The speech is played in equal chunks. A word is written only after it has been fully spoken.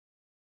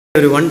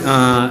everyone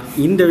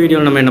இந்த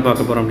வீடியோவில் நம்ம என்ன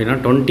பார்க்க போகிறோம் அப்படின்னா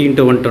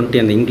 20x120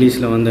 அந்த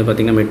இங்கிலீஷில் வந்து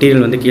பார்த்திங்கன்னா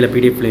மெட்டீரியல் வந்து கீழே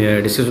பிடிஎஃப்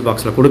டிஸ்கிரிப்ஷன்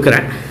பாக்ஸில்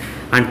கொடுக்குறேன்.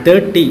 அண்ட்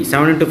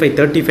 7 to 5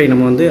 35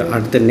 நம்ம வந்து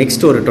அடுத்த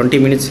நெக்ஸ்ட் ஒரு 20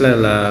 மினிட்ஸில்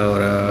இல்லை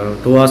ஒரு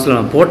 2 ஹவர்ஸில்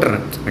நான்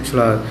போட்டுறேன்.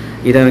 ஆக்சுவலாக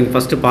இதை எனக்கு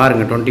ஃபஸ்ட்டு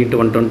பாருங்கள்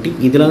 20x120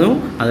 இதுலையும்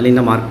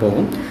அதுலேயும் தான் மார்க்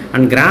போகும்.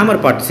 அண்ட்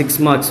கிராமர் பார்ட் 6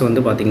 மார்க்ஸ்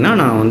வந்து பார்த்திங்கன்னா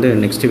நான் வந்து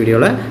நெக்ஸ்ட்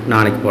வீடியோவில்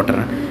நாளைக்கு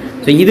போட்டுறேன்.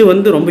 ஸோ இது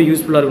வந்து ரொம்ப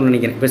யூஸ்ஃபுல்லாக இருக்கும்னு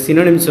நினைக்கிறேன். இப்போ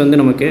சினோனிம்ஸ்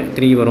வந்து நமக்கு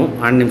 3 வரும்,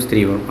 ஆன்டினிம்ஸ்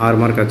 3 வரும்,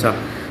 6 மார்க் ஆச்சா.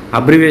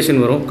 அப்ரிவேஷன்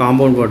வரும்,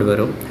 காம்பவுண்ட் வேர்டு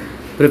வரும்,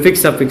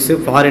 prefix suffix,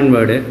 foreign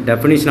word,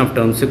 definition of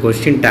terms,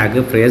 question tag,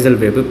 phrasal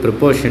verb,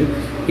 preposition,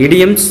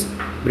 idioms,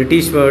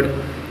 British word,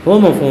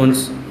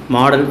 homophones,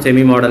 model,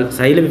 semi model,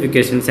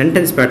 சைலபிஃபிகேஷன்,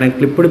 sentence pattern,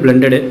 கிளிப்புடு,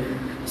 பிளெண்டடு,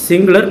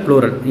 singular,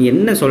 plural.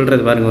 என்ன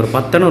சொல்கிறது பாருங்கள், ஒரு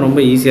 10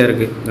 ரொம்ப ஈஸியாக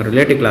இருக்குது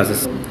ரிலேட்டிவ்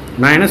கிளாஸஸ்.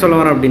 நான் என்ன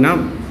சொல்ல வரேன் அப்படின்னா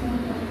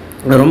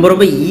ரொம்ப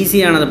ரொம்ப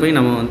ஈஸியானதை போய்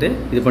நம்ம வந்து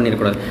இது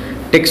பண்ணிடக்கூடாது.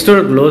 டெக்ஸ்டோட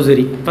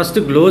க்ளோசரி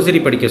ஃபஸ்ட்டு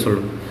க்ளோசரி படிக்க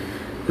சொல்லணும்.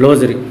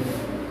 க்ளோசரி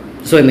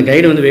ஸோ இந்த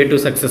கைடு வந்து வே டு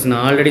சக்ஸஸ்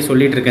நான் ஆல்ரெடி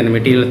சொல்லிகிட்டு இருக்கேன். இந்த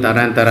மெட்டீரியல்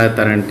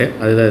தரேன்ட்டு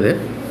அதுதான் இது.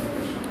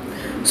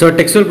 ஸோ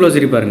டெக்ஸ்டுவல்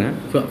க்ளோசரி பாருங்கள்,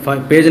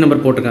 பேஜ்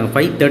நம்பர் போட்டிருக்காங்க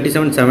 5,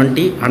 37,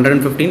 70,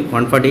 115,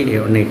 148,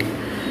 180.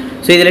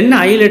 ஸோ இதில் என்ன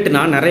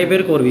ஹைலைட்னா நிறைய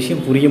பேருக்கு ஒரு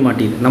விஷயம் புரிய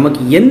மாட்டேங்குது.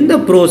 நமக்கு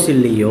எந்த ப்ரோஸ்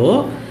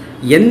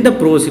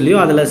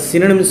இல்லையோ அதில்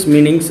சினோனிம்ஸ்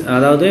மீனிங்ஸ்,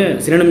 அதாவது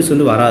சினோனிம்ஸ்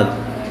வந்து வராது.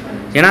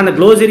 ஏன்னா அந்த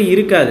க்ளோசரி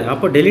இருக்காது.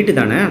 அப்போ டெலிட்டு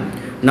தானே.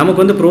 நமக்கு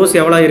வந்து ப்ரோஸ்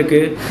எவ்வளோ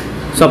இருக்குது.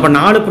 ஸோ அப்போ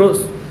 4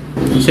 ப்ரோஸ்.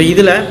 ஸோ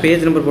இதில்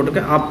பேஜ் நம்பர்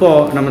போட்டிருக்கு.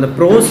 அப்போது நம்ம இந்த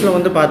ப்ரோஸில்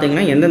வந்து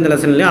பார்த்திங்கன்னா எந்தெந்த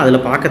லெசன்லையும் அதில்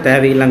பார்க்க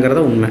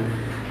தேவையில்லைங்கிறத உண்மை.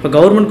 இப்போ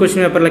கவர்மெண்ட்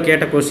கொஸ்டின் பேப்பரில்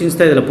கேட்ட கொஸ்டின்ஸ்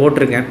தான் இதில்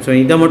போட்டிருக்கேன். ஸோ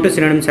இதை மட்டும்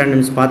சினோனிம்ஸ்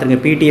ஆன்டினிம்ஸ்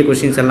பார்த்துருக்கேன். பிடிஏ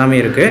கொஸ்டின்ஸ் எல்லாமே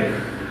இருக்குது.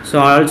 ஸோ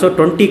ஆல்சோ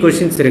 20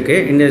 கொஸ்டின்ஸ்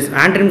இருக்குது. இந்த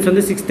ஆன்டினிம்ஸ்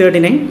வந்து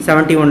 639,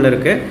 71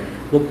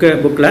 இருக்குது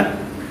புக்கில்.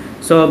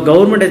 ஸோ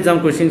கவர்மெண்ட்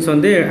எக்ஸாம் கொஸ்டின்ஸ்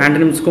வந்து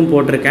ஆன்டினிம்ஸ்க்கும்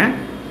போட்டிருக்கேன்.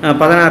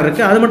 16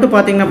 இருக்குது. அது மட்டும்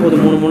பார்த்திங்கன்னா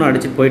போதும், 3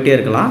 அடிச்சுட்டு போயிட்டே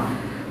இருக்கலாம்.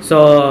 ஸோ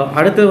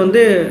அடுத்து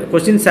வந்து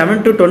கொஸ்டின்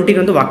 7 to 20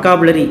 வந்து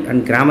vocabulary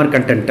and grammar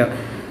content.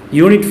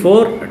 Unit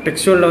 4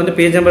 டெக்ஸ்டுவலில் வந்து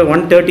பேஜ் நம்பர்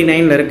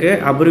 139 இருக்குது.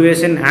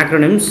 அப்ரிவேஷன்,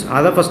 ஆக்ரோனிம்ஸ்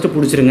அதை ஃபஸ்ட்டு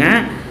பிடிச்சிருங்க.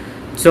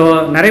 ஸோ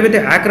நிறைய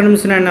பேர்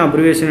ஆக்ரோனிம்ஸ்னால் என்ன,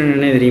 அப்ரிவேஷன்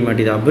என்ன தெரிய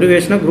மாட்டேது.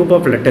 அப்ரிவேஷனாக குரூப்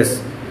ஆஃப் லெட்டர்ஸ்,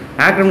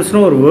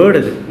 ஆக்ரோனிம்ஸ்னால் ஒரு வேர்டு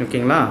இது.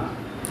 ஓகேங்களா.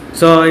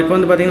 ஸோ இப்போ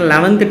வந்து பார்த்திங்கன்னா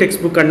 11th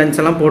டெக்ஸ்ட் புக்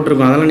கண்டென்ட்ஸ் எல்லாம்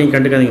போட்டிருக்கோம். அதெல்லாம் நீங்கள்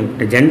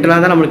கண்டுக்காதீங்க.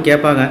 ஜென்ரலாக தான் நம்மளுக்கு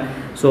கேட்பாங்க.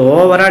 ஸோ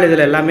ஓவரால்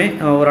இதில் எல்லாமே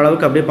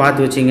ஓரளவுக்கு அப்படியே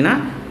பார்த்து வச்சிங்கன்னா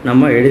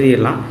நம்ம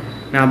எழுதிடலாம்.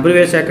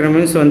 அப்ரிவேஷன்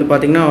ஆக்ரோனிம்ஸ் வந்து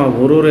பார்த்திங்கன்னா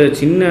ஒரு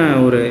சின்ன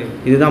ஒரு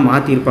இதுதான்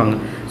மாற்றிருப்பாங்க.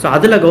 ஸோ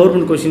அதில்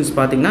கவர்மெண்ட் கொஷின்ஸ்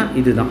பார்த்திங்கன்னா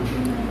இது தான்.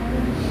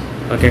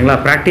 ஓகேங்களா.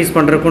 ப்ராக்டிஸ்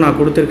பண்ணுறதுக்கும் நான்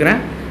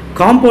கொடுத்துருக்குறேன்.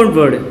 காம்பவுண்ட்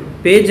வேர்டு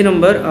பேஜ்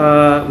நம்பர்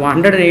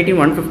 118,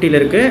 150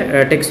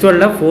 இருக்குது.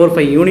 டெக்ஸ்டுவலில்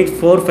 4-5 யூனிட்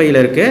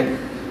 4-5 இருக்குது.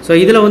 ஸோ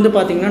இதில் வந்து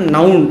பார்த்திங்கன்னா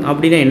நவுன்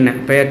அப்படின்னா என்ன,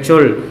 பெயர்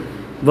சொல்,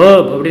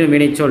 வேர்ப் அப்படின்னா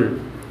வினைச்சொல்.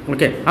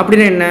 ஓகே,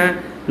 அப்படின்னா என்ன,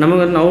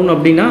 நமக்கு நவுன்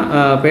அப்படின்னா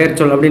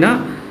பெயர் சொல் அப்படின்னா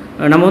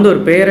நம்ம வந்து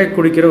ஒரு பெயரை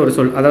குறிக்கிற ஒரு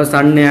சொல். அதாவது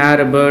சன்,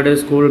 ஏர், பேர்டு,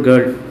 ஸ்கூல்,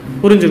 கேர்ள்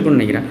புரிஞ்சிருக்குன்னு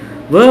நினைக்கிறேன்.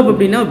 வேர்ப்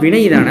அப்படின்னா வினை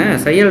தானே,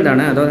 செயல்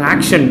தானே, அதாவது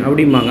ஆக்ஷன்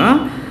அப்படிம்பாங்க.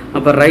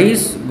 அப்போ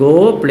ரைஸ், கோ,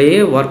 ப்ளே,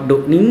 ஒர்க், டூ.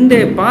 இந்த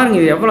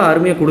பாருங்கள் இது எவ்வளோ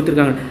அருமையாக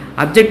கொடுத்துருக்காங்க.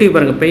 அப்ஜெக்டிவ்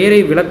பாருங்கள், பெயரை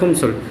விளக்கும்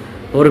சொல்.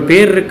 ஒரு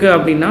பேர் இருக்குது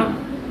அப்படின்னா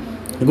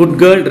குட்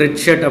கேர்ள்,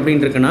 ரெட் ஷர்ட்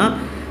அப்படின்னு இருக்குன்னா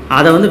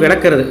அதை வந்து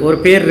விளக்குறது. ஒரு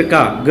பேர்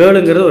இருக்கா,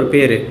 கேர்ளுங்கிறது ஒரு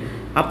பேர்.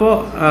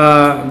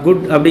 அப்போது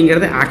குட்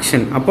அப்படிங்கிறது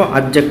ஆக்ஷன். அப்போது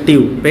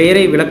அப்ஜெக்டிவ்,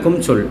 பெயரை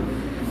விளக்கும் சொல்.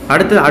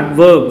 அடுத்தது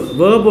அட்வேர்ப்,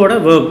 வேர்போட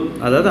வேர்ப்,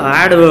 அதாவது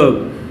ஆட் வேர்ப்.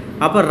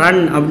 அப்போ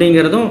ரன்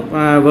அப்படிங்கிறதும்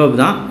வேர்ப்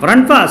தான்.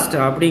 ரன் ஃபாஸ்ட்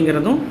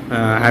அப்படிங்கிறதும்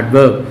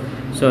அட்வேர்ப்.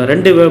 ஸோ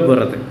 2 வேர்ப்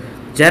வர்றது.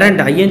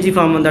 ஜெரண்ட், ஐஎன்ஜி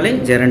ஃபார்ம் வந்தாலே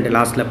ஜெரண்ட்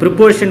லாஸ்ட்டில்.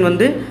 ப்ரிப்போஷன்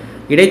வந்து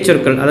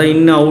இடைச்சொற்கள், அதாவது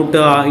இன்,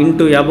 out,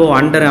 into, above,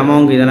 under,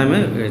 among இதெல்லாமே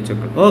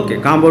இடைச்சொற்கள். ஓகே,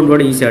 காம்பவுண்ட்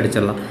வேர்டு ஈஸியாக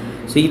அடிச்சிடலாம்.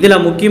 ஸோ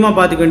இதில் முக்கியமாக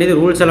பார்த்துக்க வேண்டியது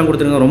ரூல்ஸ் எல்லாம்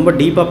கொடுத்துருங்க. ரொம்ப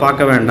டீப்பாக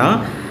பார்க்க வேண்டாம்.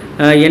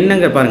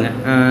 என்னங்க பாருங்கள்,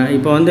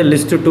 இப்போ வந்து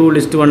லிஸ்ட்டு 2,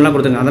 லிஸ்ட்டு 1லாம்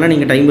கொடுத்துருங்க. அதெல்லாம்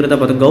நீங்கள் டைம் இருந்தால்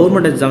பார்த்துக்கோங்க.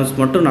 கவர்மெண்ட் எக்ஸாம்ஸ்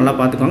மட்டும் நல்லா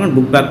பார்த்துக்கோங்க.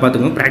 புக் பேக்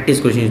பார்த்துக்கோங்க,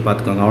 ப்ராக்டிஸ் கொஸ்டின்ஸ்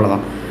பார்த்துக்கோங்க,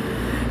 அவ்வளோதான்.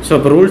 ஸோ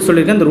இப்போ ரூல்ஸ்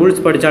சொல்லியிருக்கேன். அந்த ரூல்ஸ்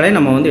படித்தாலே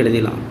நம்ம வந்து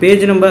எழுதிடலாம்.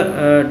 Page number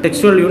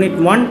textual unit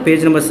 1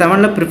 page number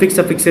 7 prefix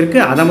suffix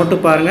இருக்குது. அதை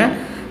மட்டும் பாருங்கள்.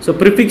 ஸோ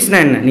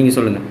ப்ரிஃபிக்ஸ்னால் என்ன நீங்கள்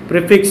சொல்லுங்கள்.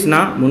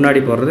 ப்ரிஃபிக்ஸ்னால்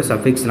முன்னாடி போடுறது,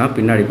 சஃபிக்ஸ்னால்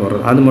பின்னாடி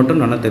போடுறது. அது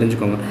மட்டும் நல்லா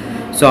தெரிஞ்சுக்கோங்க.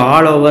 So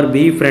all over,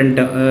 B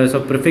front. So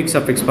prefix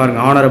suffix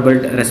பாருங்கள், ஆனரபிள்,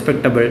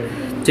 ரெஸ்பெக்டபிள்.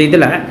 ஸோ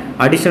இதில்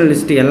அடிஷ்னல்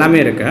லிஸ்ட்டு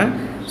எல்லாமே இருக்குது.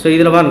 ஸோ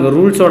இதில் பாருங்கள்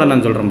ரூல்ஸோடு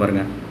நான் சொல்கிறேன்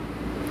பாருங்கள்.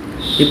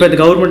 இப்போ இது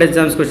கவர்மெண்ட்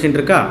எக்ஸாம்ஸ் கொஸ்டின்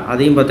இருக்கா,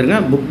 அதையும் பார்த்துருங்க.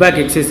 புக் பேக்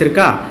எக்ஸசைஸ்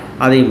இருக்கா,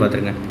 அதையும்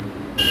பார்த்துருங்க.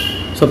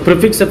 ஸோ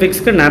ப்ரிஃபிக்ஸ்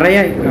சஃபிக்ஸ்க்கு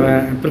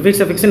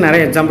நிறைய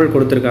எக்ஸாம்பிள்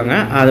கொடுத்துருக்காங்க,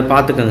 அதை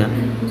பார்த்துக்கோங்க.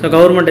 ஸோ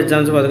கவர்மெண்ட்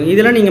எக்ஸாம்ஸ் பார்த்துக்கோங்க.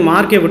 இதெல்லாம் நீங்கள்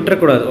மார்க்கே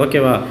விட்டுறக்கூடாது.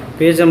 ஓகேவா,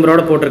 பேஜ்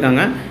நம்பரோடு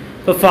போட்டிருக்காங்க.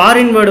 இப்போ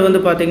ஃபாரின் வேர்டு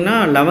வந்து பார்த்திங்கன்னா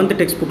 11th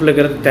டெக்ஸ்ட் புக்கில்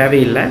இருக்கிறது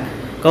தேவையில்லை.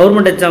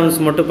 கவர்மெண்ட்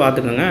எக்ஸாம்ஸ் மட்டும்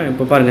பார்த்துக்கோங்க.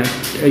 இப்போ பாருங்கள்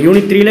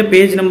யூனிட் 3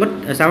 பேஜ் நம்பர்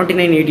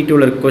 79,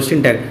 82 இருக்குது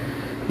கொஸ்டின் டேக்.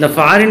 இந்த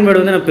ஃபாரின் வேர்டு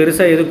வந்து நான்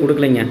பெருசாக எதுவும்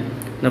கொடுக்கலைங்க.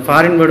 இந்த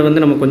ஃபாரின் வேர்டு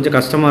வந்து நமக்கு கொஞ்சம்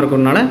கஷ்டமாக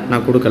இருக்கிறதுனால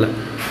நான் கொடுக்கல.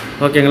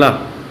 ஓகேங்களா.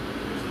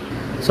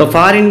 ஸோ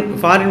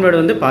ஃபாரின்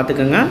வேர்டு வந்து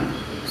பார்த்துக்கோங்க.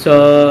 ஸோ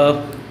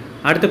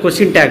அடுத்த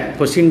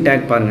கொஸ்டின்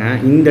டேக் பாருங்கள்.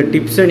 இந்த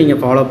டிப்ஸை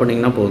நீங்கள் ஃபாலோ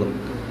பண்ணிங்கன்னா போதும்.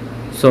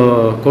 ஸோ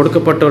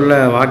கொடுக்கப்பட்டுள்ள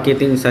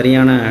வாக்கியத்தின்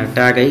சரியான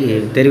டேக்கை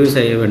தெரிவு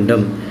செய்ய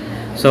வேண்டும்.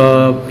 ஸோ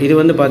இது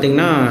வந்து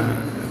பார்த்திங்கன்னா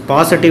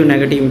பாசிட்டிவ்,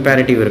 நெகட்டிவ்,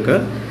 இம்பேரேட்டிவ்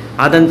இருக்குது.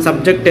 அதன்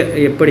சப்ஜெக்ட்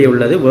எப்படி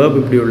உள்ளது, வேர்ப்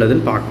எப்படி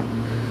உள்ளதுன்னு பார்க்கணும்.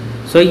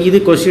 ஸோ இது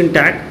கொஸ்டின்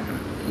டேக்,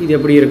 இது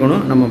எப்படி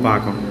இருக்கணும் நம்ம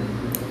பார்க்கணும்.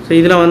 ஸோ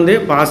இதில் வந்து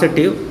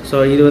பாசிட்டிவ். ஸோ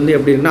இது வந்து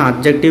எப்படி இருக்குன்னா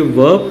objective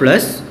verb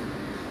plus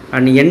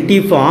and NT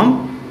form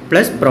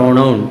plus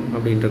pronoun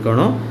அப்படின்னு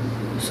இருக்கணும்.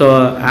 ஸோ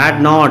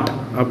ஆட் நாட்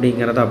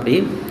அப்படிங்கிறத அப்படி,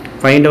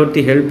 find out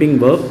the helping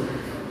verb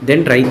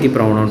then right the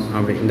pronoun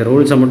அப்படி, இந்த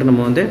ரூல்ஸை மட்டும்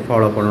நம்ம வந்து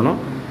ஃபாலோ பண்ணணும்.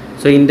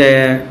 ஸோ இந்த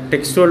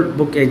டெக்ஸ்டுவல்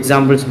புக்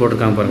எக்ஸாம்பிள்ஸ்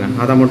போட்டிருக்காங்க பாருங்கள்,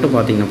 அதை மட்டும்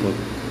பார்த்தீங்கன்னா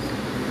போதும்.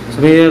 ஸோ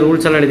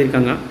ரூல்ஸ் எல்லாம்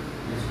எழுதியிருக்காங்க.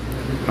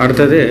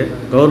 அடுத்தது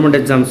government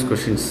exams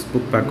questions,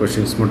 book back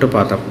questions மட்டும்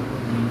பார்த்தோம்,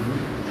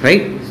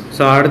 ரைட்.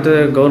 ஸோ அடுத்தது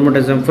government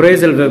exam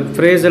phrasal verb.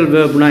 Phrasal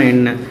வேர்ப்னால்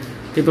என்ன?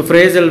 இப்போ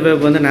ஃப்ரேசல்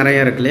வேர்ப் வந்து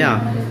நிறையா இருக்கு இல்லையா.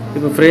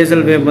 இப்போ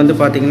ஃப்ரேசல் வேர்ப் வந்து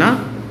பார்த்திங்கன்னா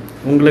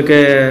உங்களுக்கு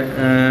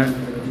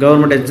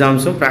கவர்மெண்ட்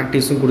எக்ஸாம்ஸும்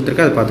ப்ராக்டிஸும்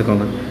கொடுத்துருக்கு, அதை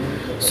பார்த்துக்கோங்க.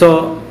 ஸோ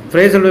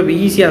ஃப்ரேசல் வேர்ப்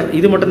ஈஸியாக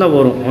இது மட்டும்தான்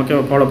வரும்,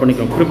 ஓகே, ஃபாலோ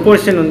பண்ணிக்கோங்க.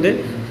 ப்ரிப்போஷன் வந்து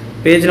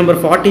பேஜ்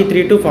நம்பர்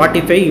 43 to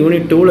 45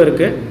 யூனிட் 2ல்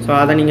இருக்குது. ஸோ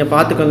அதை நீங்கள்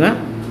பார்த்துக்கோங்க.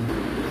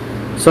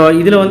 ஸோ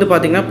இதில் வந்து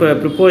பார்த்திங்கன்னா இப்போ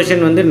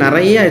ப்ரிப்போஷன் வந்து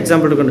நிறைய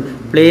எக்ஸாம்பிள் இருக்கு.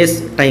 பிளேஸ்,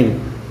 டைம்,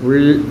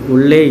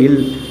 உள்ளே,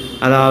 இல்,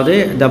 அதாவது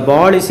த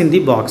ball is in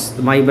the box,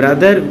 my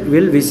brother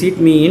will visit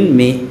me in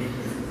May.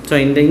 So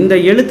இந்த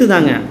எழுத்து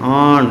தாங்க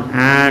ஆன்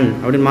ஆன்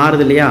அப்படின்னு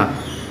மாறுது இல்லையா.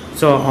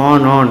 ஸோ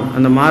ஆன்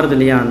அந்த மாறுது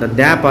இல்லையா, அந்த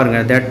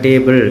பாருங்கள், that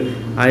table,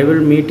 I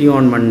will meet you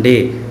on Monday.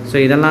 So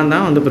இதெல்லாம்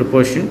தான் வந்து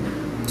ப்ரிப்போஷன்.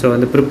 ஸோ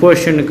அந்த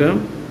ப்ரிப்போஷனுக்கு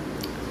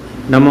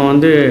நம்ம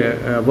வந்து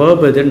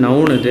வேர்ப் எது,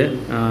 நவுன் எது,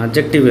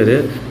 அட்ஜெக்டிவ் எது,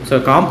 ஸோ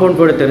காம்பவுண்ட்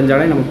வேர்டு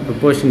தெரிஞ்சாலே நமக்கு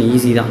ப்ரிப்போஷன்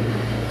ஈஸி தான்.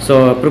 ஸோ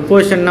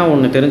ப்ரிப்போஷன்னா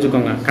ஒன்று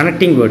தெரிஞ்சுக்கோங்க,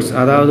 கனெக்டிங் வேர்ட்ஸ்,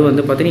 அதாவது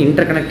வந்து பார்த்திங்கன்னா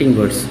inter connecting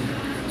words.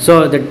 So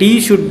the tea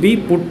should be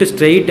put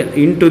straight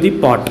in to the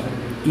பாட்.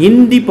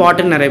 இன் தி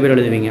பாட்டுன்னு நிறைய பேர்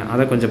எழுதுவீங்க,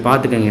 அதை கொஞ்சம்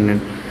பார்த்துக்கோங்க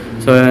என்னென்னு.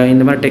 ஸோ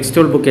இந்த மாதிரி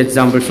டெக்ஸ்டுவல் புக்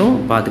எக்ஸாம்பிள்ஸும்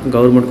பார்த்துக்கோங்க,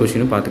 கவர்மெண்ட்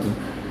கொஸ்டினும் பார்த்துக்கோங்க.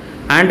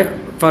 And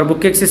for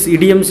book excess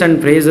idioms and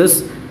phrases.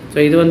 So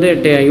இது வந்து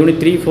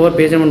யூனிட் 3, 4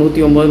 பேஜ் நம்பர்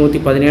 109,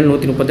 117,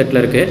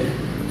 138 இருக்குது.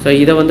 ஸோ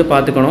இதை வந்து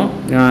பார்த்துக்கணும்.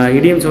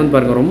 இடியம்ஸ் வந்து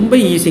பாருங்கள், ரொம்ப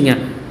ஈஸிங்க.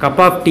 கப்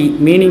ஆஃப் டீ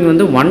மீனிங்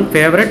வந்து ஒன்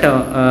ஃபேவரட்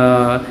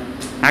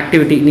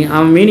ஆக்டிவிட்டி.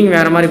 அவன் மீனிங்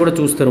வேறு மாதிரி கூட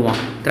சூஸ் தருவான்.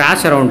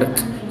 Thrash around.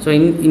 ஸோ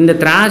இந்த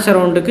த்ராஷ்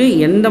அரவுண்டுக்கு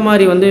எந்த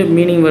மாதிரி வந்து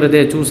மீனிங் வருது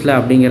சூஸில்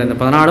அப்படிங்கிற அந்த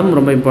 14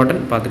 ரொம்ப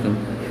இம்பார்ட்டன்ட், பார்த்துக்கோங்க.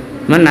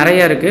 இந்த மாதிரி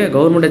நிறையா இருக்குது.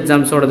 கவர்மெண்ட்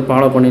எக்ஸாம்ஸோடது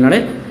ஃபாலோ பண்ணினாலே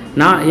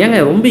ஏங்க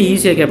ரொம்ப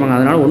ஈஸியாக கேட்பாங்க,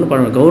 அதனால் ஒன்றும்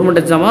பண்ணுங்க. கவர்மெண்ட்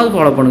எக்ஸாமாவது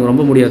ஃபாலோ பண்ணுங்க,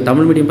 ரொம்ப முடியாது.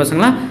 தமிழ் மீடியம்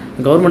பசங்களாம்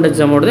கவர்மெண்ட்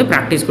எக்ஸாமோடது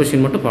ப்ராக்டிஸ்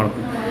கொஸ்டின் மட்டும் ஃபாலோ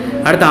பண்ணுங்க.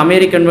 அடுத்து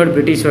American word,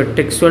 British word,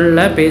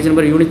 டெக்ஸ்டுவலில் page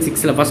number unit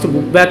 6ல் first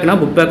book பேக்னா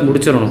book back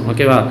முடிச்சிடணும்,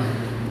 ஓகேவா.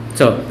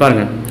 ஸோ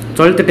பாருங்கள்,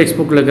 12th டெக்ஸ்ட்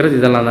புக்கில் இருக்கிறது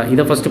இதெல்லாம் தான்,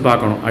 இதை ஃபஸ்ட்டு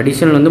பார்க்கணும்.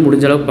 அடிஷனல் வந்து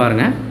முடிஞ்ச அளவுக்கு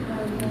பாருங்கள்.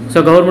 ஸோ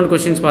கவர்மெண்ட்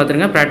கொஸ்டின்ஸ்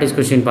பார்த்துருங்க, ப்ராக்டிஸ்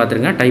கொஸ்டின்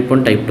பார்த்துருங்க. Type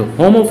 1, type 2.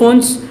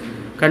 Homophones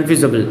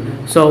confusable.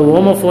 So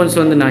homophones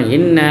வந்து நான்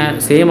என்ன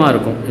சேமாக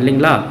இருக்கும்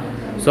இல்லைங்களா.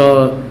 ஸோ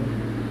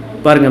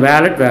பாருங்கள்,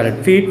 வேலட்,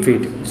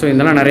 ஃபீட். ஸோ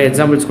இதெல்லாம் நிறைய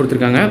எக்ஸாம்பிள்ஸ்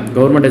கொடுத்துருக்காங்க,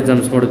 கவர்மெண்ட்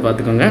எக்ஸாம்ஸ் போட்டு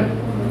பார்த்துக்கோங்க.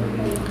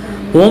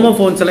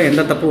 ஹோமோஃபோன்ஸ் எல்லாம்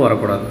எந்த தப்பும்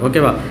வரக்கூடாது,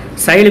 ஓகேவா.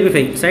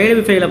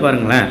 சைலிபிஃபைல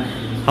பாருங்களேன்,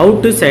 how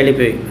to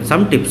சைலிஃபை,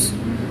 some tips.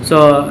 So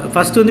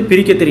first வந்து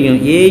பிரிக்க தெரியும்,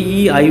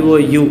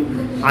 AEIOU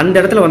அந்த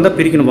இடத்துல வந்தால்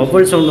பிரிக்கணும்,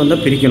 வவ்வல் சவுண்டு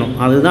வந்தால் பிரிக்கணும்,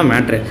 அதுதான்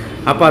மேட்ரு.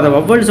 அப்போ அதை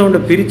வவ்வல் சவுண்டை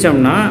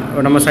பிரித்தோம்னா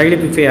நம்ம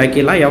சைலிபிஃபை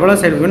ஆக்கிடலாம். எவ்வளோ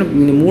சைலிபிஃபை,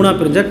 3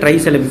 பிரிஞ்சால் ட்ரை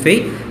சைலிபிஃபை,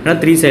 இல்லைனா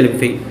 3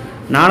 சைலிபிஃபை,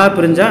 4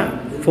 பிரிஞ்சால்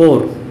 4,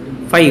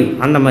 5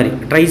 அந்த மாதிரி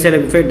ட்ரை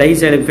சைலிபிஃபை, டை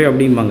சைலிபிஃபை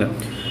அப்படிம்பாங்க.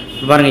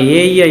 பாருங்கள்,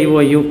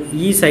 AEIOU,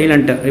 இ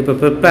சைலண்ட்டு. இப்போ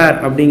ப்ரிப்பேர்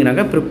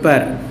அப்படிங்கிறாங்க,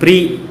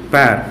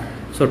 ப்ரீபேர்.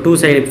 ஸோ 2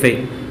 சைலிபிஃபை.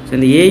 ஸோ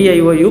இந்த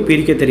AEIOU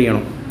பிரிக்க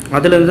தெரியணும்,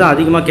 அதுலேருந்து தான்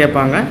அதிகமாக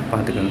கேட்பாங்க,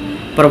 பார்த்துக்கோங்க.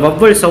 அப்புறம்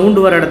வவ்வல் சவுண்டு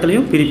வர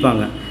இடத்துலையும்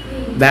பிரிப்பாங்க.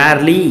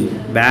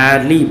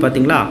 பேர்லி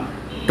பார்த்தீங்களா,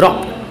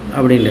 ட்ராப்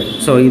அப்படின்னு.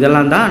 ஸோ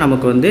இதெல்லாம் தான்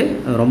நமக்கு வந்து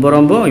ரொம்ப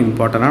ரொம்ப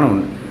இம்பார்ட்டண்டான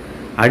ஒன்று.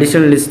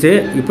 அடிஷ்னல் லிஸ்ட்டு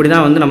இப்படி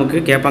தான் வந்து நமக்கு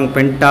கேட்பாங்க.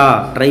 பென்டா,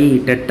 ட்ரை,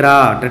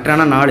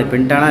 டெட்ரானா 4,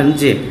 பென்டானா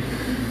 5.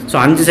 ஸோ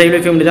 5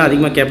 சைலிபிஃபை இப்படி தான்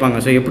அதிகமாக கேட்பாங்க.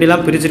 ஸோ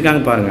எப்படிலாம்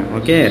பிரிச்சிருக்காங்க பாருங்கள்,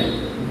 ஓகே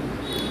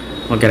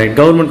ரைட்.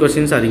 கவர்மெண்ட்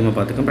கொஸ்டின்ஸ் அதிகமாக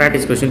பார்த்துக்கோங்க,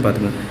 ப்ராக்டிஸ் கொஸ்டின்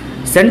பார்த்துக்கோங்க.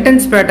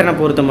 சென்டென்ஸ் பேட்டர்னை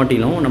பொறுத்த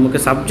மட்டிலும் நமக்கு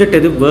சப்ஜெக்ட்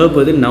எது, வேர்ப்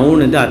எது,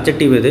 நவுன் எது,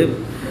 அட்ஜெக்டிவ் எது,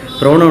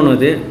 ப்ரொனவுன்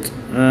எது.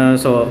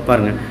 ஸோ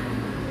பாருங்கள்,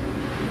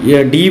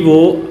 டிஓ,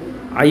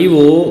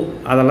 ஐஓ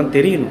அதெல்லாம்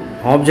தெரியணும்.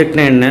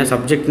 ஆப்ஜெக்ட்னா என்ன,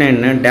 சப்ஜெக்ட்னா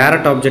என்ன,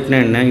 டைரக்ட் ஆப்ஜெக்ட்னா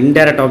என்ன,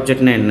 இன்டைரக்ட்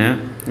ஆப்ஜெக்ட்னா என்ன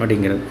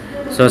அப்படிங்கிறது.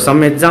 ஸோ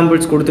சம்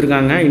எக்ஸாம்பிள்ஸ்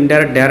கொடுத்துருக்காங்க.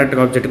 Indirect,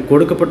 direct object.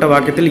 கொடுக்கப்பட்ட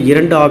வாக்கியத்தில்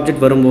 2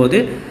 ஆப்ஜெக்ட் வரும்போது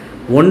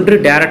ஒன்று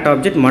டைரக்ட்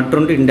ஆப்ஜெக்ட்,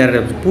 மற்றொன்று இன்டைரக்ட்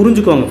ஆப்ஜெக்ட்.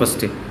 புரிஞ்சுக்கோங்க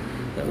ஃபஸ்ட்டு.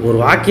 ஒரு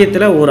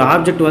வாக்கியத்தில் ஒரு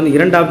ஆப்ஜெக்ட் வந்து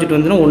 2 ஆப்ஜெக்ட்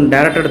வந்துன்னா ஒன்று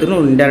டைரக்ட்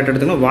எடுத்துக்கணும், ஒன்று இன்டைரக்ட்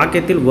எடுத்துக்கணும்.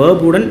 வாக்கியத்தில்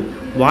வேர்புடன்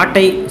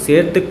வாட்டை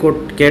சேர்த்து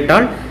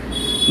கேட்டால்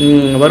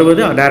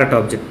வருவது டைரக்ட்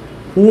ஆப்ஜெக்ட்.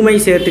 ஹூமை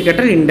சேர்த்து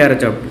கேட்டால்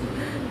இன்டைரக்ட் ஆப்ஜெக்ட்.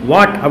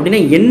 வாட் அப்படின்னா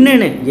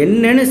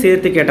என்னன்னு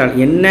சேர்த்து கேட்டால்,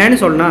 என்னன்னு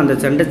சொன்னால் அந்த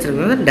சென்டென்ஸ்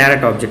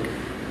டைரக்ட் ஆப்ஜெக்ட்.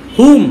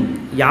 ஹூம்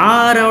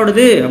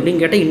யாரோடது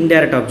அப்படின்னு கேட்டால்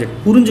இன்டைரக்ட் ஆப்ஜெக்ட்.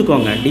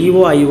 புரிஞ்சுக்கோங்க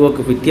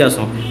டிஓஐஓக்கு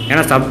வித்தியாசம்.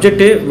 ஏன்னா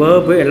சப்ஜெக்ட்டு,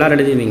 வேர்பு எல்லோரும்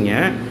எழுதிடுவீங்க,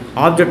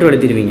 ஆப்ஜெக்டும்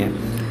எழுதிடுவீங்க,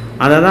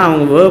 அதை தான்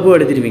அவங்க வேர்பும்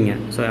எழுதிடுவீங்க.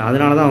 ஸோ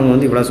அதனால தான் அவங்க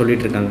வந்து இவ்வளோ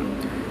சொல்லிகிட்டு இருக்காங்க.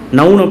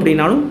 நவுன்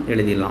அப்படின்னாலும்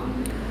எழுதிடலாம்.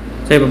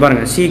 ஸோ இப்போ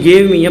பாருங்கள், she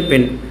gave me a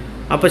pen.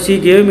 அப்போ she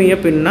gave me a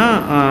Penna,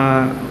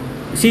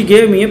 she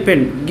gave me a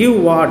pen, give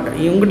what.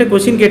 இவங்ககிட்ட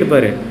கொஸ்டின்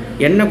கேட்டுப்பார்,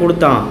 என்ன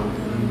கொடுத்தான்,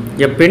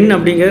 எ பென்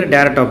அப்படிங்கிறது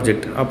டைரக்ட்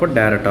ஆப்ஜெக்ட், அப்போ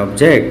டைரக்ட்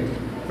ஆப்ஜெக்ட்.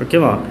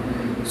 ஓகேவா?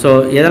 ஸோ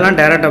எதெல்லாம்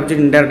டைரக்ட்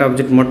ஆப்ஜெக்ட் இன்டைரக்ட்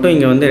ஆப்ஜெக்ட் மட்டும்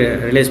இங்கே வந்து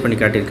ரிலேஸ் பண்ணி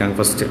காட்டியிருக்காங்க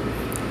ஃபஸ்ட்டு.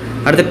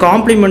 அடுத்து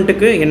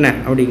காம்ப்ளிமெண்ட்டுக்கு என்ன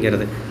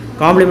அப்படிங்கிறது.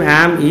 காம்ப்ளிமெண்ட்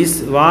ஆம், is,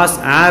 was,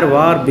 R,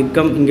 war,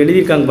 become இங்கே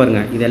எழுதியிருக்காங்க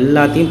பாருங்கள். இது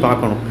எல்லாத்தையும்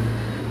பார்க்கணும்.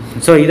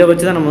 ஸோ இதை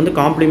வச்சு தான் நம்ம வந்து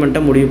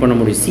காம்ப்ளிமெண்ட்டை முடிவு பண்ண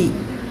முடியும். C,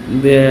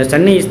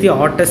 Chennai is the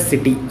hottest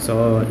city. So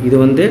இது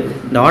வந்து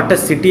இந்த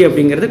ஹாட்டஸ்ட் சிட்டி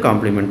அப்படிங்கிறது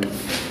காம்ப்ளிமெண்ட்.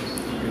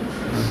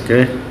 ஓகே,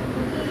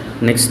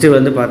 நெக்ஸ்ட்டு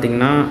வந்து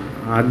பார்த்திங்கன்னா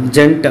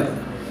அர்ஜென்ட்.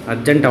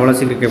 அர்ஜென்ட் அவ்வளோ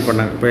சீக்கிரம் கேட்க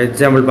பண்ணாங்க. இப்போ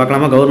எக்ஸாம்பிள்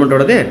பார்க்கலாமா?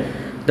 கவர்மெண்ட்டோடது.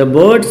 த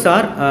பேர்ட்ஸ்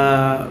ஆர்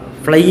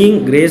ஃப்ளையிங்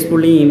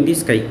கிரேஸ்ஃபுல்லி இன் தி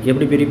ஸ்கை.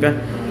 எப்படி பிரிப்பேன்?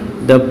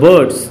 த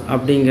பேர்ட்ஸ்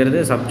அப்படிங்கிறது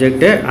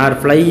சப்ஜெக்டு, ஆர்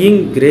ஃப்ளையிங்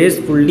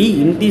கிரேஸ்ஃபுல்லி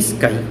இன் தி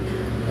ஸ்கை.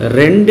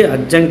 2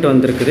 அட்ஜங்க்ட்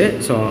வந்திருக்குது.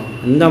 ஸோ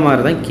இந்த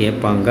மாதிரி தான்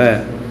கேட்பாங்க.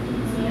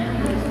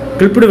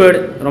 கிளிப்டு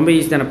வேர்டு ரொம்ப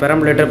ஈஸி தானே.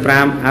 பெரம்புலேட்டர்,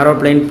 ப்ராம்,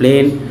 ஏரோப்ளைன்,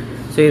 பிளேன்.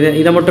 ஸோ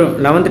இதை மட்டும்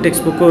 11th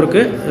டெக்ஸ்ட் புக்கும்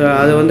இருக்குது.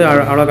 அது வந்து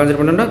அவ்வளோ கன்சிடர்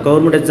பண்ணோம்னா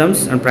government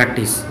exams and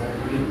practice.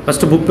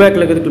 First book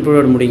பேக்கில் இருக்கிறது கிளிப்டு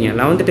வேர்டு முடிங்க.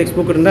 11th டெக்ஸ்ட்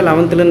புக் இருந்தால்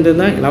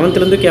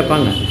 11th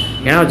கேட்பாங்க.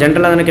 ஏன்னா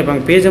ஜென்ரலாக தானே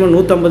கேட்பாங்க. பேஜ் நம்பர்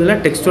 150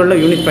 டெக்ஸ்ட்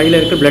வேர்டில் யூனிட் 5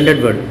 இருக்குது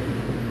பிளெண்டட் வேர்டு.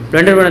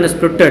 பிளெண்டட் வேர்டு அந்த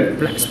ஸ்ப்ளிட்டட்,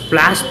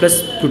 ஸ்ப்ளாஷ் ப்ளஸ்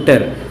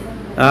ஸ்ப்ளிட்டர்.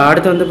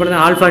 அடுத்து வந்து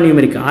பார்த்தீங்கன்னா alpha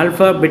numeric,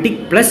 alphabetic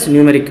plus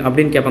numeric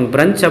அப்படின்னு கேட்பாங்க.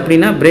 பிரஞ்ச்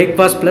அப்படின்னா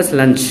பிரேக்ஃபாஸ்ட் ப்ளஸ்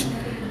லஞ்ச்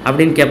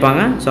அப்படின்னு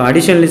கேட்பாங்க. ஸோ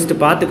அடிஷனல் லிஸ்ட்டு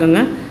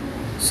பார்த்துக்கோங்க.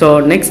 ஸோ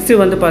நெக்ஸ்ட்டு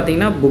வந்து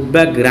பார்த்தீங்கன்னா book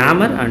back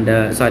grammar and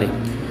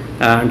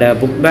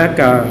book back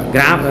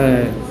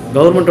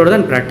கவர்மெண்ட்டோடது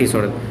and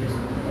ப்ராக்டிஸோடது.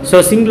 So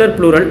singular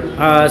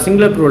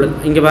plural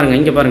இங்கே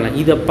பாருங்கள்.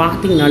 இதை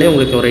பார்த்தீங்கனாலே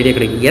உங்களுக்கு ஒரு ஐடியா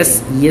கிடைக்கும். எஸ்,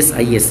 இஎஸ்,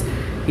 ஐஎஸ்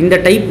இந்த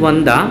டைப்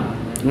வந்தால்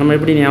நம்ம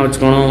எப்படி ஞாபகம்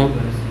வச்சுக்கணும்?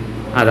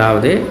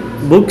 அதாவது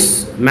books,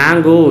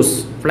 mangoes,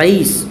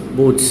 flies,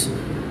 boots.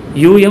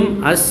 யூஎம்,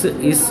 as,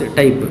 is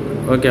type.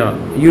 ஓகேவா?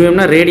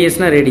 யூஎம்னா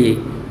ரேடியஸ்னால்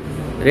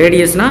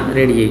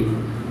ரேடியை.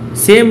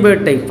 Same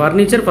word type.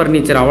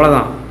 ஃபர்னிச்சர்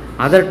அவ்வளோதான்.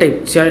 Other type.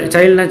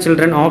 சைல்ட்னா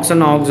children,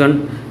 action.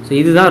 So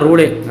இதுதான்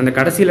ரூலே. அந்த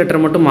கடைசி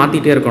லெட்டர் மட்டும்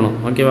மாற்றிட்டே இருக்கணும்.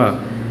 ஓகேவா?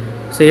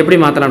 ஸோ எப்படி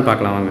மாற்றலான்னு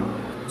பார்க்கலாம் வாங்க.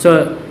 ஸோ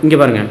இங்கே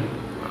பாருங்கள்,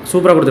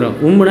 சூப்பராக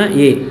கொடுத்துருக்கோம். உம்னா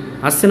ஏ,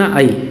 அஸ்னா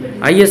ஐ,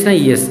 ஐஎஸ்னா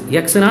இஎஸ்,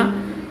 எக்ஸ்னா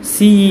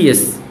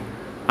சிஇஎஸ்,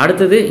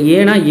 அடுத்தது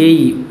ஏனா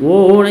ஏஇ,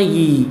 ஓனா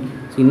இஇ.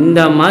 இந்த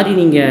மாதிரி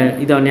நீங்கள்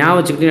இதை ஞாபகம்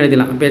வச்சுக்கிட்டு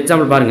எழுதிடலாம். இப்போ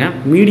எக்ஸாம்பிள் பாருங்கள்.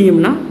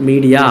 மீடியம்னா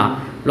மீடியா,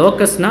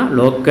 லோக்கஸ்னா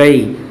லோக்கை,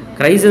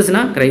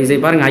 கிரைசஸ்னா கிரைசை.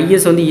 பாருங்கள்,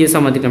 ஐஎஸ் வந்து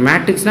இஎஸ்ஸாக மாற்றிக்கலாம்.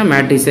 மேட்ரிக்ஸ்னா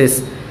மேட்ரிசஸ்.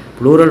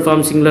 ப்ளூரல்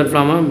ஃபார்ம், சிங்குலர்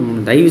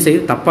ஃபார்மாக தயவு செய்து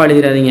தப்பாக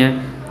எழுதிடாதீங்க.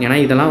 ஏன்னா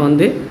இதெல்லாம்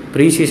வந்து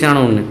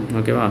ப்ரீஷியஸான ஒன்று.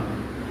 ஓகேவா?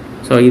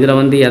 ஸோ இதில்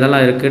வந்து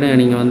எதெல்லாம் இருக்குதுன்னு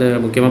நீங்கள் வந்து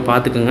முக்கியமாக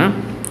பார்த்துக்குங்க.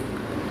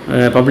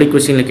 பப்ளிக்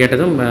கொஸ்டினில்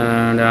கேட்டதும்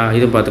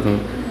இதுவும்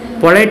பார்த்துக்கோங்க.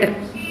 Polite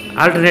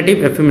alternative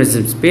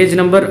எஃபிமிசம்ஸ் page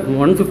number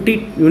 150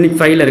 unit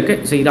 5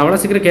 இருக்குது. ஸோ இது அவ்வளோ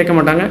சீக்கிரம் கேட்க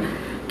மாட்டாங்க.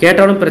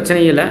 கேட்டாலும்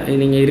பிரச்சனை இல்லை.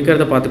 நீங்கள்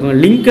இருக்கிறத பார்த்துக்கோங்க.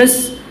 லிங்கஸ்,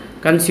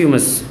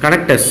 consumers,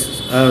 connectors.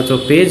 So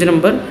page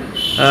number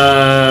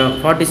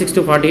 46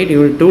 to 48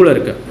 unit 2ல்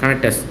இருக்குது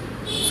கனெக்டர்ஸ்.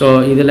 ஸோ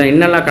இதில்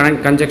என்னெல்லாம்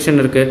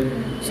கன்ஜெக்ஷன் இருக்குது?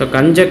 ஸோ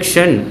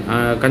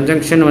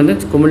கன்ஜங்ஷன் வந்து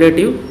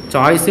cumulative,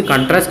 choice,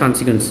 contrast,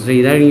 consequence. So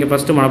இதை நீங்கள்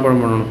ஃபஸ்ட்டு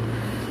மனப்பாடம் பண்ணணும்.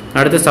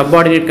 அடுத்து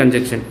சப்பார்டினேட்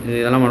கன்ஜங்ஷன்,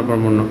 இதெல்லாம்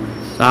மனப்பாடம் பண்ணணும்.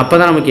 ஸோ அப்போ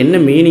தான் நமக்கு என்ன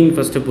மீனிங்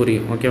ஃபஸ்ட்டு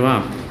புரியும். ஓகேவா?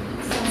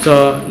 ஸோ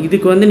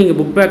இதுக்கு வந்து நீங்கள்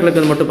புக் பேக்கில்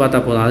இருக்கிறது மட்டும் பார்த்தா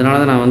போதும். அதனால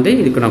தான் நான் வந்து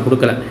இதுக்கு நான்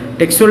கொடுக்கல.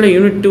 டெக்ஸ்டுவலில்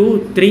யூனிட் 2,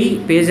 3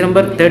 பேஜ்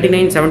நம்பர்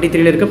 39,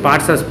 73 இருக்குது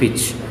பார்ட்ஸ் ஆஃப்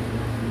ஸ்பீச்.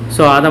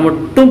 ஸோ அதை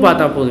மட்டும்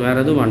பார்த்தா போதும்,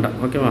 வேறு எதுவும் வேண்டாம்.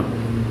 ஓகேவா?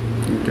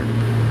 ஓகே.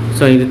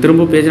 ஸோ இது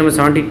திரும்ப பேஜ் நம்பர்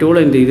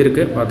 72ல் இந்த இது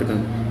இருக்குது,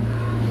 பார்த்துக்கோங்க.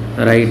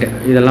 ரைட்டு,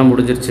 இதெல்லாம்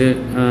முடிஞ்சிருச்சு.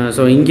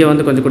 ஸோ இங்கே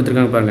வந்து கொஞ்சம்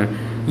கொடுத்துருக்காங்க பாருங்கள்.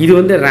 இது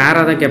வந்து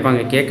ரேராக தான்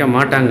கேட்க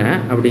மாட்டாங்க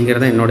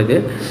அப்படிங்கிறது தான் என்னோடது.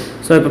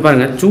 ஸோ இப்போ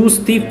பாருங்கள், choose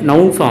the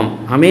noun form.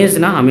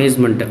 அமேஸ்னா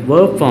amazement.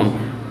 Verb form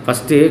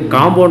first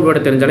compound word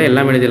தெரிஞ்சாலே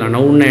எல்லாம் எழுதிடலாம்.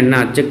 நவுன்னா என்ன,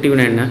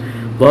 அப்ஜெக்டிவ்னா என்ன,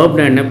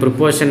 வேர்ப்னா என்ன,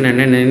 ப்ரிப்போஷன்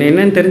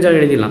என்னன்னு தெரிஞ்சாலும்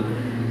எழுதிடலாம்.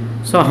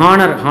 So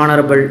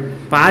honourable,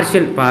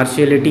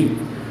 பார்ஷியலிட்டி.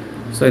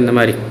 ஸோ இந்த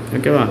மாதிரி.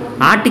 ஓகேவா?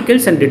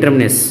 Articles and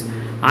determiners.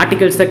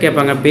 ஆர்டிகல்ஸ் தான்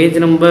கேட்பாங்க. Page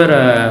number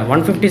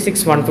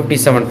 156,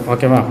 157.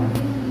 ஓகேவா?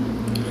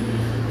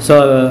 ஸோ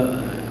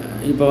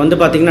இப்போ வந்து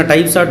பார்த்திங்கன்னா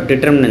டைப்ஸ் ஆஃப்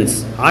டிட்டர்மினன்ஸ்.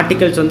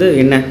 ஆர்டிகல்ஸ் வந்து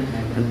என்ன?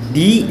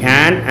 தி,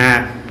 அண்ட்,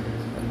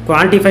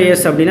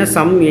 குவான்டிஃபையர்ஸ் அப்படின்னா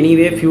some,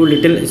 anyway, few,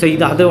 little. So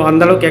இது அது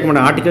அந்தளவுக்கு கேட்க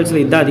மாட்டாங்க.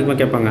 ஆர்டிகல்ஸில் இதுதான் அதிகமாக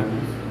கேட்பாங்க.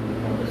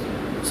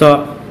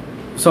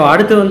 ஸோ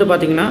அடுத்து வந்து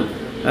பார்த்திங்கன்னா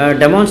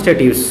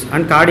டெமான்ஸ்ட்ரேட்டிவ்ஸ்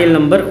and கார்டியல்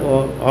number,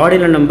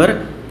 ordinal number,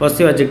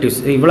 positive adjectives.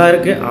 இவ்வளோ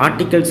இருக்குது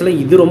ஆர்டிகல்ஸில்.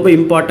 இது ரொம்ப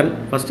இம்பார்ட்டன்ட்.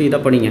 ஃபஸ்ட்டு இதை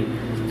படிங்க.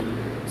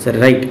 சரி,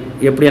 ரைட்.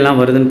 எப்படியெல்லாம்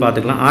வருதுன்னு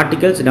பார்த்துக்கலாம்.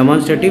 Articles,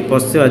 demonstrative,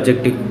 positive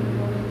adjective.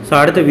 So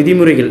அடுத்த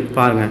விதிமுறைகள்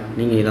பாருங்கள்.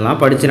 நீங்கள் இதெல்லாம்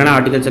படிச்சுனா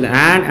ஆர்டிகல்ஸில்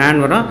and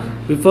வரும்.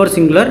 Before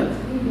singular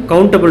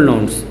countable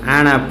nouns.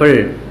 an apple,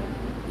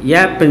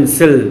 A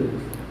pencil,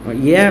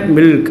 A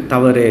milk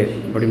தவறு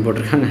அப்படின்னு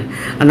போட்டிருக்காங்க.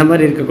 அந்த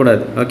மாதிரி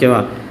இருக்கக்கூடாது. ஓகேவா?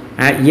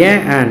 ஏ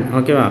and.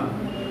 ஓகேவா?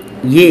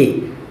 ஏ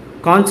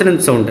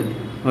கான்சனன்ட் சவுண்டு.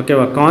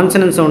 ஓகேவா?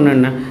 கான்சனன்ட் சவுண்டு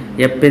என்ன?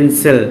 ஏ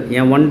பென்சில்,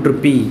 ஏ 1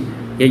 rupee,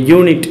 ஏ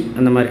யூனிட்.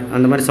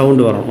 அந்த மாதிரி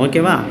சவுண்டு வரும்.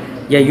 ஓகேவா?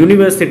 ஏ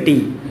யூனிவர்சிட்டி.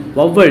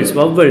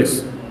 வவ்வல்ஸ்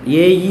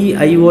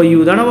ஏஇஐஓயு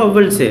தானே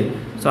வவ்வல்ஸு.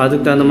 ஸோ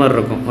அதுக்கு தகுந்த மாதிரி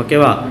இருக்கும்.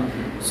 ஓகேவா?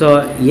 ஸோ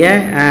ஏ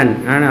and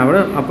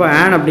அப்போ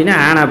an அப்படின்னா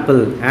an apple,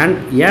 and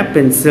A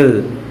pencil,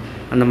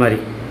 அந்த மாதிரி.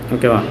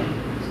 ஓகேவா?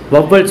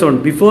 Vowel sound,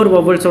 before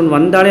vowel sound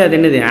வந்தாலே அது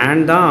என்னது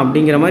ஆன் தான்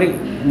அப்படிங்கிற மாதிரி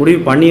முடிவு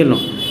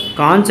பண்ணிடணும்.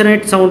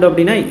 கான்சனேட் சவுண்ட்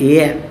அப்படின்னா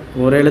ஏ,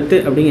 ஒரு எழுத்து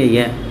அப்படிங்க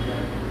ஏ.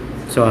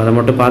 ஸோ அதை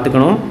மட்டும்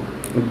பார்த்துக்கணும்.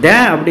 த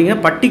அப்படிங்கிற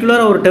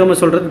பர்டிகுலராக ஒரு டேர்மை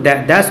சொல்கிறது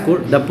the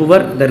school, the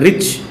poor, the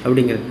rich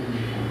அப்படிங்கிறது.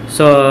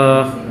 ஸோ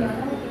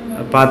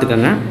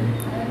பார்த்துக்கோங்க.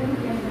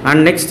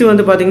 அண்ட் நெக்ஸ்ட்டு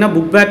வந்து பார்த்திங்கன்னா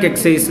புக் பேக்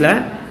எக்ஸசைஸில்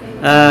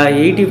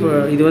 80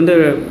 இது வந்து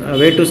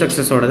வே டு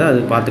சக்ஸஸோடது, அது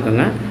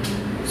பார்த்துக்கோங்க.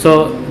 ஸோ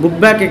புக்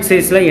பேக்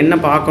எக்ஸசைஸில் என்ன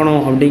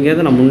பார்க்கணும்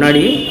அப்படிங்கிறது நான்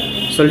முன்னாடி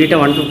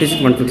சொல்லிவிட்டேன்.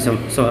 156 157.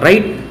 ஸோ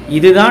ரைட்,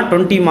 இதுதான்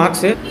 20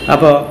 மார்க்ஸு.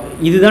 அப்போ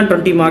இதுதான்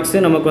 20 மார்க்ஸு.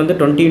 நமக்கு வந்து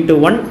 20 ×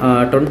 1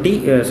 20.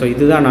 ஸோ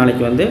இதுதான்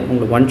நாளைக்கு வந்து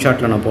உங்களுக்கு ஒன்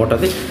ஷாட்டில் நான்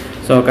போட்டது.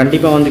 ஸோ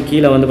கண்டிப்பாக வந்து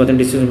கீழே வந்து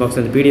பார்த்தீங்கன்னா டிஸ்கிரிப்ஷன் பாக்ஸ்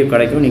வந்து பிடிஎஃப்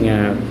கிடைக்கும்.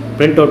 நீங்கள்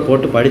பிரிண்ட் அவுட்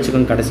போட்டு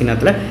படிச்சுக்கோங்க. கடைசி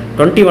நேரத்தில்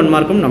 21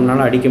 மார்க்கும்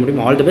நம்மளால் அடிக்க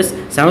முடியும். All the best.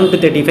 7 to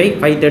 35,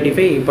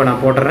 535 இப்போ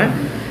நான் போட்டுறேன்.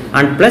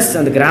 அண்ட் ப்ளஸ்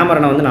அந்த கிராமரை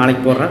நான் வந்து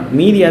நாளைக்கு போடுறேன்.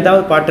 மீதி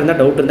ஏதாவது பாட்டு இருந்தால்,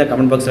 டவுட் இருந்தால்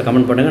கமெண்ட் பாக்ஸில்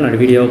கமெண்ட் பண்ணுங்கள்,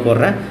 நான் வீடியோவை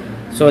போடுறேன்.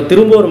 ஸோ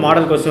திரும்ப ஒரு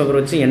மாடல் கொஸ்டின் பேப்பர்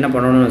வச்சு என்ன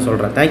பண்ணணும்னு நான்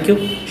சொல்கிறேன். தேங்க்யூ.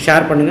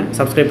 ஷேர் பண்ணுங்கள்,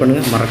 சப்ஸ்கிரைப்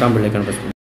பண்ணுங்கள், மறக்காமல் பெல் ஐகான் பிரஸ் பண்ணுங்கள்.